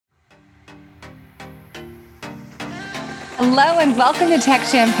Hello and welcome to Tech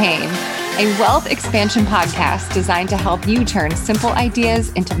Champagne, a wealth expansion podcast designed to help you turn simple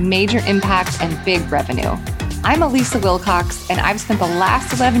ideas into major impact and big revenue. I'm Elisa Wilcox, and I've spent the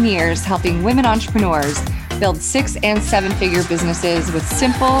last 11 years helping women entrepreneurs build 6- and 7-figure businesses with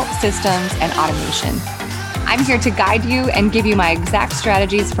simple systems and automation. I'm here to guide you and give you my exact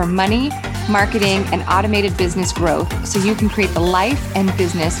strategies for money, marketing, and automated business growth so you can create the life and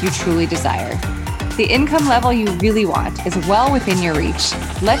business you truly desire. The income level you really want is well within your reach.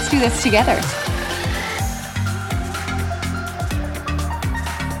 Let's do this together.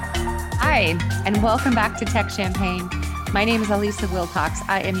 Hi, and welcome back to Tech Champagne. My name is Elisa Wilcox.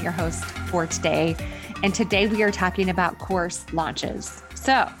 I am your host for today. And today we are talking about course launches.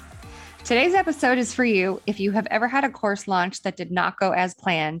 So today's episode is for you if you have ever had a course launch that did not go as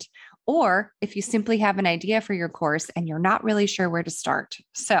planned, or if you simply have an idea for your course and you're not really sure where to start.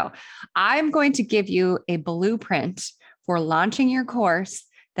 So I'm going to give you a blueprint for launching your course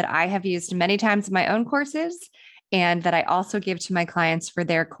that I have used many times in my own courses and that I also give to my clients for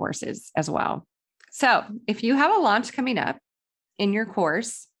their courses as well. So if you have a launch coming up in your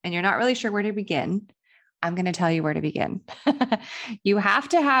course and you're not really sure where to begin, I'm going to tell you where to begin. You have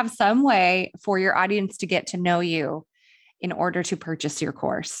to have some way for your audience to get to know you in order to purchase your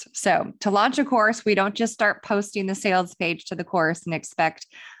course. So to launch a course, we don't just start posting the sales page to the course and expect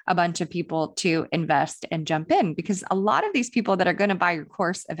a bunch of people to invest and jump in, because a lot of these people that are going to buy your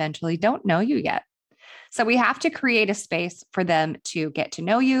course eventually don't know you yet. So we have to create a space for them to get to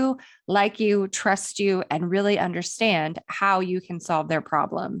know you, like you, trust you, and really understand how you can solve their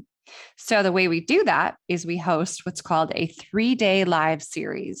problem. So the way we do that is we host what's called a 3-day live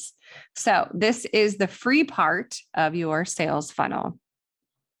series. So this is the free part of your sales funnel.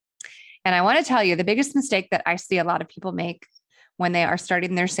 And I want to tell you the biggest mistake that I see a lot of people make when they are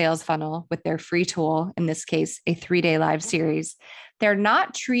starting their sales funnel with their free tool, in this case, a 3-day live series, they're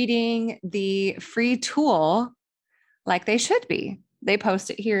not treating the free tool like they should be. They post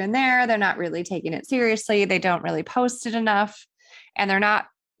it here and there. They're not really taking it seriously. They don't really post it enough, and they're not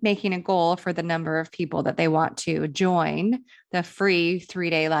making a goal for the number of people that they want to join the free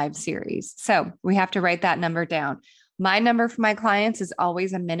 3-day live series. So we have to write that number down. My number for my clients is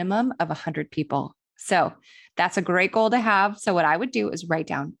always a minimum of 100 people. So that's a great goal to have. So what I would do is write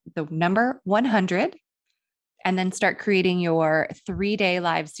down the number 100 and then start creating your 3-day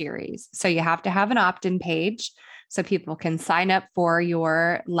live series. So you have to have an opt-in page so people can sign up for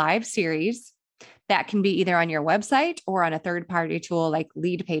your live series. That can be either on your website or on a third-party tool like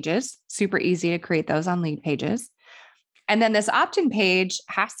Leadpages. Super easy to create those on Leadpages. And then this opt-in page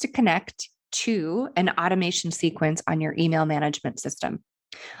has to connect to an automation sequence on your email management system.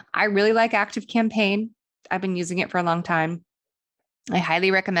 I really like ActiveCampaign. I've been using it for a long time. I highly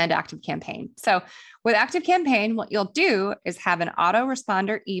recommend ActiveCampaign. So with ActiveCampaign, what you'll do is have an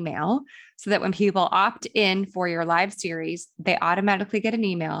autoresponder email so that when people opt in for your live series, they automatically get an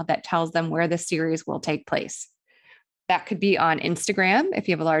email that tells them where the series will take place. That could be on Instagram if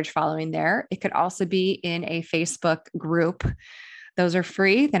you have a large following there. It could also be in a Facebook group. Those are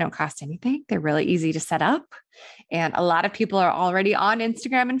free. They don't cost anything. They're really easy to set up. And a lot of people are already on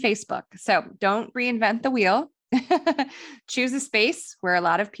Instagram and Facebook. So don't reinvent the wheel. Choose a space where a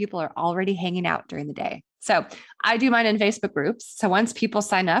lot of people are already hanging out during the day. So I do mine in Facebook groups. So once people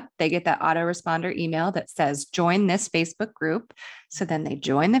sign up, they get that autoresponder email that says, join this Facebook group. So then they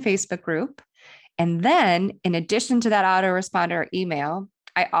join the Facebook group. And then in addition to that autoresponder email,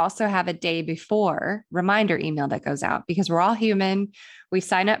 I also have a day before reminder email that goes out, because we're all human. We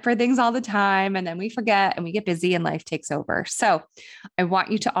sign up for things all the time and then we forget and we get busy and life takes over. So I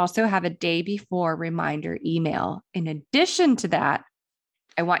want you to also have a day before reminder email. In addition to that,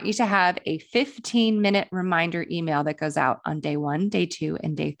 I want you to have a 15-minute reminder email that goes out on day 1, day 2,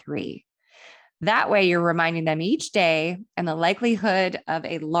 and day 3. That way you're reminding them each day, and the likelihood of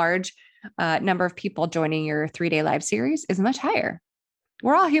a large number of people joining your 3-day live series is much higher.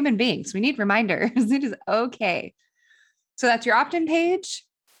 We're all human beings. We need reminders. It is okay. So that's your opt-in page.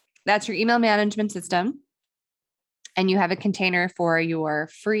 That's your email management system. And you have a container for your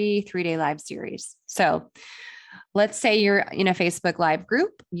free 3-day live series. So let's say you're in a Facebook Live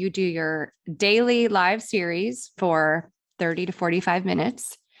group. You do your daily live series for 30 to 45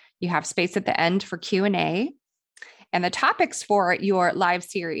 minutes. You have space at the end for Q&A. And the topics for your live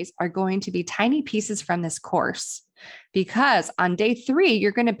series are going to be tiny pieces from this course, because on day 3,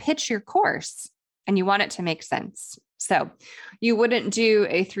 you're going to pitch your course and you want it to make sense. So you wouldn't do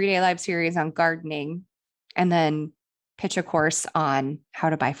a 3-day live series on gardening and then pitch a course on how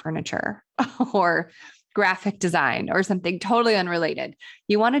to buy furniture or graphic design or something totally unrelated.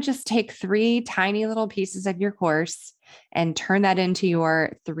 You want to just take 3 tiny little pieces of your course and turn that into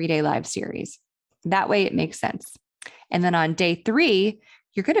your 3-day live series. That way it makes sense. And then on day 3,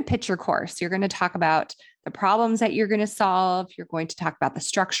 you're going to pitch your course. You're going to talk about the problems that you're going to solve. You're going to talk about the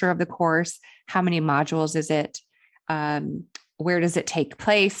structure of the course. How many modules is it? Where does it take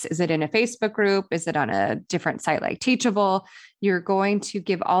place? Is it in a Facebook group? Is it on a different site like Teachable? You're going to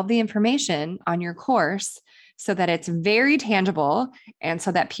give all the information on your course so that it's very tangible and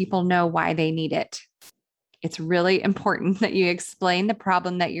so that people know why they need it. It's really important that you explain the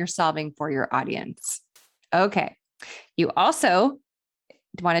problem that you're solving for your audience. Okay. You also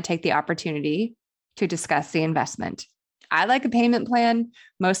want to take the opportunity to discuss the investment. I like a payment plan.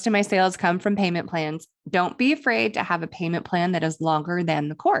 Most of my sales come from payment plans. Don't be afraid to have a payment plan that is longer than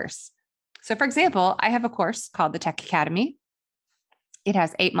the course. So for example, I have a course called the Tech Academy. It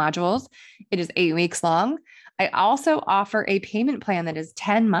has 8 modules. It is 8 weeks long. I also offer a payment plan that is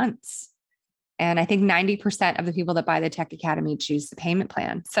 10 months. And I think 90% of the people that buy the Tech Academy choose the payment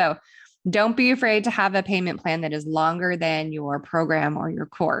plan. So don't be afraid to have a payment plan that is longer than your program or your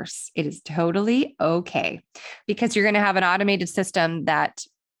course. It is totally okay because you're going to have an automated system that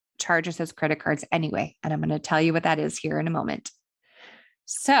charges those credit cards anyway. And I'm going to tell you what that is here in a moment.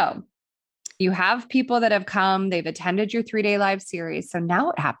 So you have people that have come, they've attended your 3-day live series. So now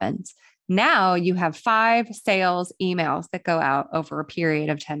what happens? Now you have 5 sales emails that go out over a period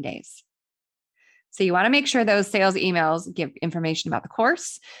of 10 days. So you want to make sure those sales emails give information about the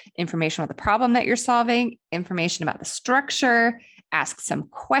course, information about the problem that you're solving, information about the structure, ask some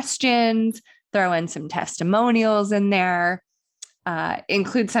questions, throw in some testimonials in there,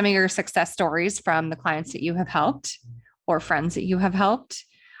 include some of your success stories from the clients that you have helped or friends that you have helped.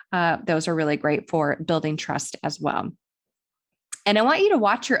 Those are really great for building trust as well. And I want you to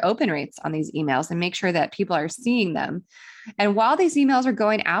watch your open rates on these emails and make sure that people are seeing them. And while these emails are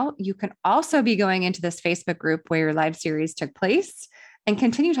going out, you can also be going into this Facebook group where your live series took place and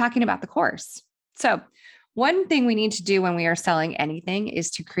continue talking about the course. So one thing we need to do when we are selling anything is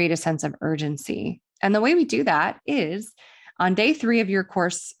to create a sense of urgency. And the way we do that is on day 3 of your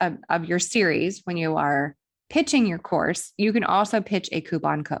course of your series, when you are pitching your course, you can also pitch a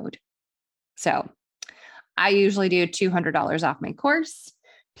coupon code. So I usually do $200 off my course.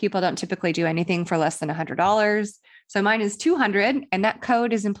 People don't typically do anything for less than $100. So mine is $200 and that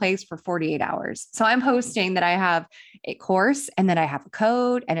code is in place for 48 hours. So I'm posting that I have a course and that I have a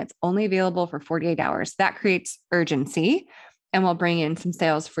code and it's only available for 48 hours. That creates urgency and will bring in some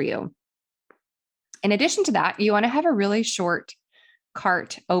sales for you. In addition to that, you want to have a really short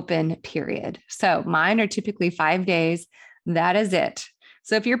cart open period. So mine are typically 5 days. That is it.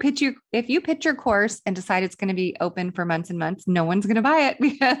 So if you pitch your course and decide it's going to be open for months and months, no one's going to buy it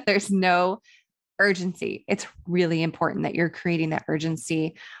because there's no urgency. It's really important that you're creating that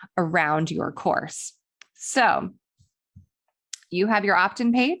urgency around your course. So you have your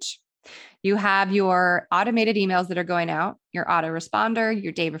opt-in page, you have your automated emails that are going out, your autoresponder,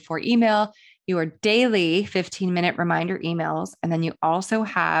 your day before email, your daily 15-minute reminder emails, and then you also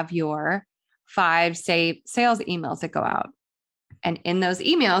have your 5 sales emails that go out. And in those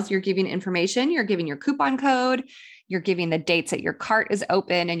emails, you're giving information, you're giving your coupon code, you're giving the dates that your cart is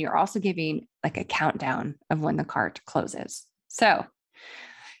open, and you're also giving like a countdown of when the cart closes. So,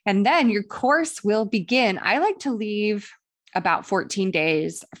 and then your course will begin. I like to leave about 14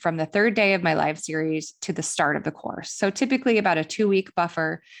 days from the 3rd day of my live series to the start of the course. So typically about a 2-week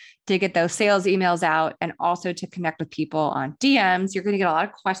buffer to get those sales emails out and also to connect with people on DMs. You're going to get a lot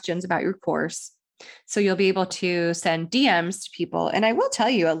of questions about your course. So you'll be able to send DMs to people. And I will tell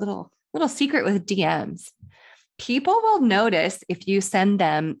you a little secret with DMs. People will notice if you send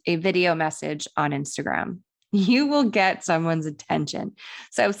them a video message on Instagram, you will get someone's attention.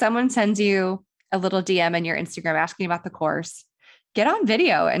 So if someone sends you a little DM in your Instagram asking about the course, get on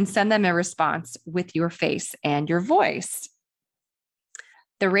video and send them a response with your face and your voice.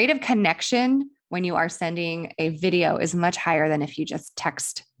 The rate of connection when you are sending a video is much higher than if you just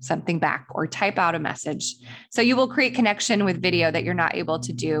text something back or type out a message. So you will create connection with video that you're not able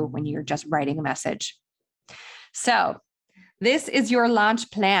to do when you're just writing a message. So this is your launch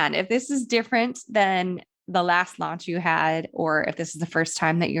plan. If this is different than the last launch you had, or if this is the first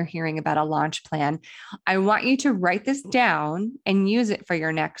time that you're hearing about a launch plan, I want you to write this down and use it for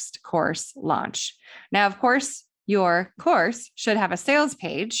your next course launch. Now, of course, your course should have a sales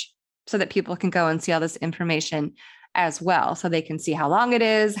page so that people can go and see all this information as well. So they can see how long it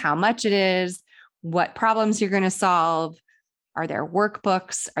is, how much it is, what problems you're going to solve. Are there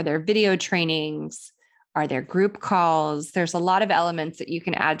workbooks? Are there video trainings? Are there group calls? There's a lot of elements that you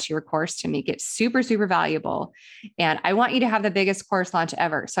can add to your course to make it super, super valuable. And I want you to have the biggest course launch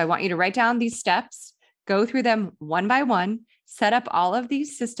ever. So I want you to write down these steps, go through them one by one, set up all of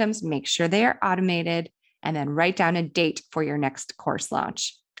these systems, make sure they are automated, and then write down a date for your next course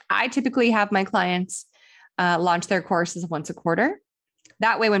launch. I typically have my clients launch their courses once a quarter.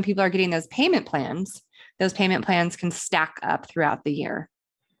 That way, when people are getting those payment plans can stack up throughout the year.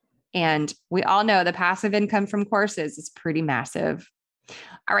 And we all know the passive income from courses is pretty massive.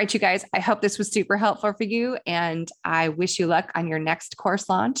 All right, you guys, I hope this was super helpful for you, and I wish you luck on your next course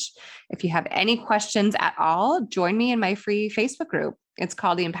launch. If you have any questions at all, join me in my free Facebook group. It's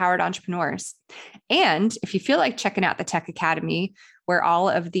called the Empowered Entrepreneurs. And if you feel like checking out the Tech Academy, where all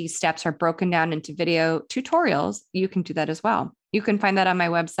of these steps are broken down into video tutorials, you can do that as well. You can find that on my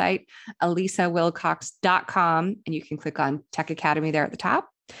website, elisawilcox.com, and you can click on Tech Academy there at the top,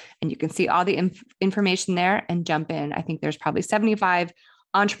 and you can see all the information there and jump in. I think there's probably 75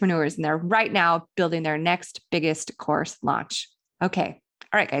 entrepreneurs in there right now building their next biggest course launch. Okay.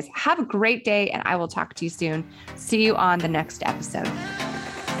 All right, guys, have a great day, and I will talk to you soon. See you on the next episode.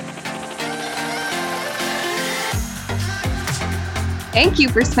 Thank you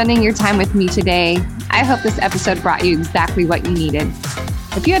for spending your time with me today. I hope this episode brought you exactly what you needed.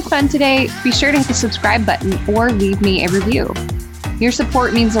 If you had fun today, be sure to hit the subscribe button or leave me a review. Your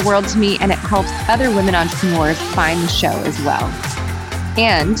support means the world to me, and it helps other women entrepreneurs find the show as well.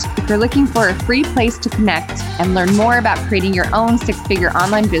 And if you're looking for a free place to connect and learn more about creating your own six-figure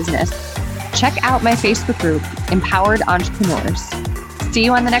online business, check out my Facebook group, Empowered Entrepreneurs. See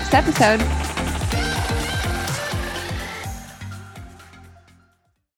you on the next episode.